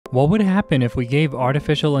What would happen if we gave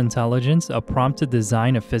artificial intelligence a prompt to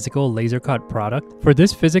design a physical laser cut product? For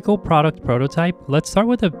this physical product prototype, let's start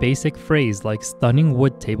with a basic phrase like stunning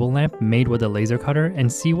wood table lamp made with a laser cutter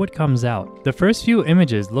and see what comes out. The first few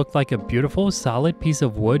images looked like a beautiful solid piece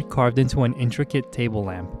of wood carved into an intricate table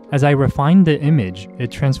lamp. As I refined the image,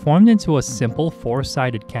 it transformed into a simple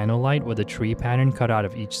four-sided candlelight with a tree pattern cut out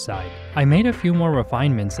of each side. I made a few more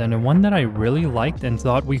refinements, and the one that I really liked and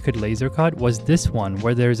thought we could laser cut was this one,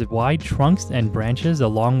 where there's wide trunks and branches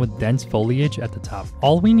along with dense foliage at the top.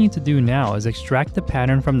 All we need to do now is extract the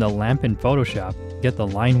pattern from the lamp in Photoshop, get the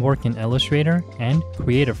line work in Illustrator, and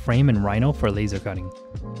create a frame in Rhino for laser cutting.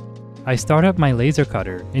 I start up my laser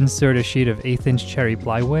cutter, insert a sheet of 1/8 inch cherry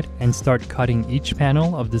plywood, and start cutting each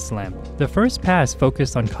panel of this lamp. The first pass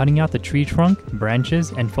focused on cutting out the tree trunk,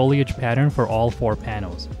 branches, and foliage pattern for all 4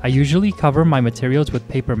 panels. I usually cover my materials with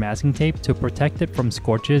paper masking tape to protect it from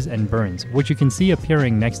scorches and burns, which you can see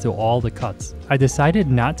appearing next to all the cuts. I decided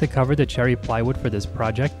not to cover the cherry plywood for this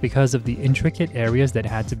project because of the intricate areas that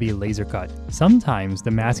had to be laser cut. Sometimes the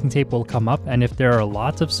masking tape will come up, and if there are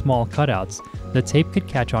lots of small cutouts, the tape could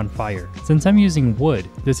catch on fire. Since I'm using wood,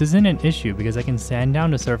 this isn't an issue because I can sand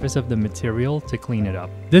down the surface of the material to clean it up.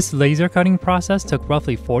 This laser cutting process took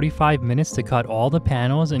roughly 45 minutes to cut all the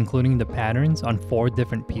panels, including the patterns, on 4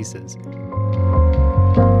 different pieces.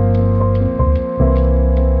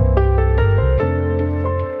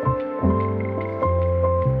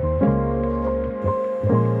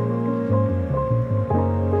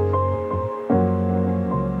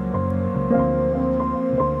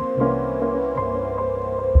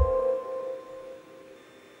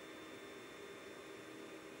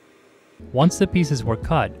 Once the pieces were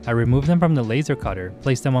cut, I removed them from the laser cutter,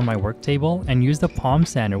 placed them on my work table, and used a palm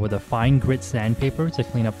sander with a fine grit sandpaper to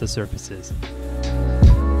clean up the surfaces.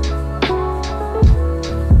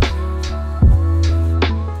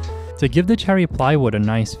 To give the cherry plywood a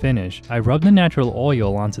nice finish, I rubbed the natural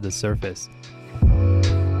oil onto the surface.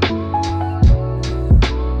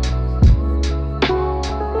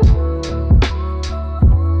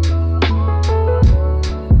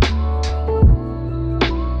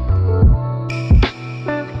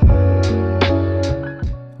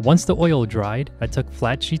 Once the oil dried, I took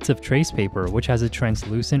flat sheets of trace paper, which has a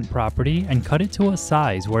translucent property, and cut it to a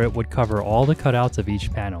size where it would cover all the cutouts of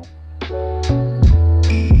each panel.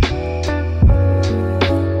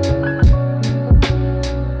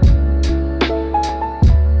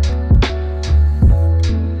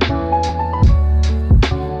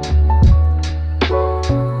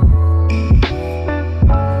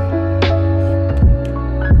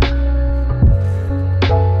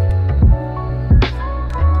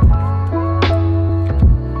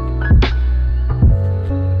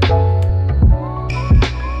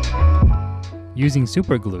 Using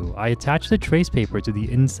super glue, I attached the trace paper to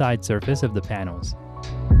the inside surface of the panels.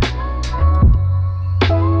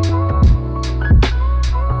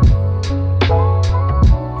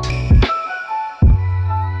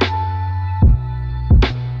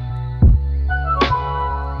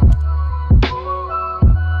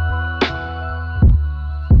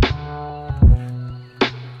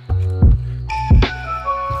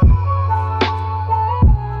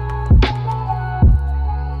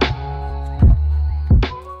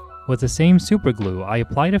 With the same super glue, I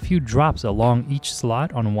applied a few drops along each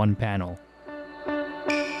slot on one panel.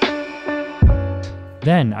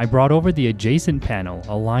 Then, I brought over the adjacent panel,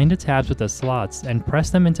 aligned the tabs with the slots, and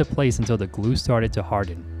pressed them into place until the glue started to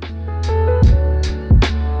harden.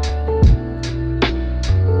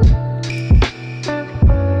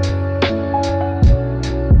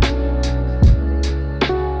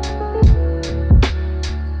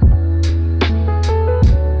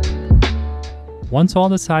 Once all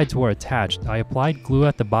the sides were attached, I applied glue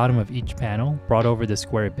at the bottom of each panel, brought over the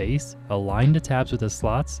square base, aligned the tabs with the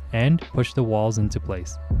slots, and pushed the walls into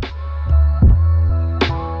place.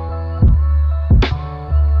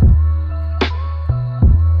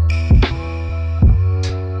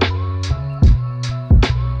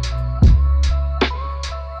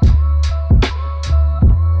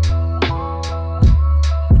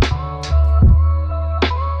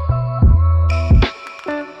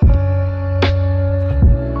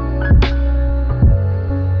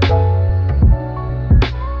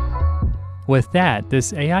 With that,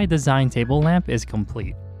 this AI designed table lamp is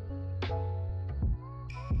complete.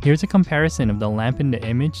 Here's a comparison of the lamp in the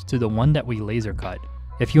image to the one that we laser cut.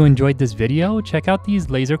 If you enjoyed this video, check out these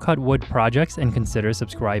laser cut wood projects and consider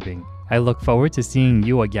subscribing. I look forward to seeing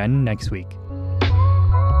you again next week.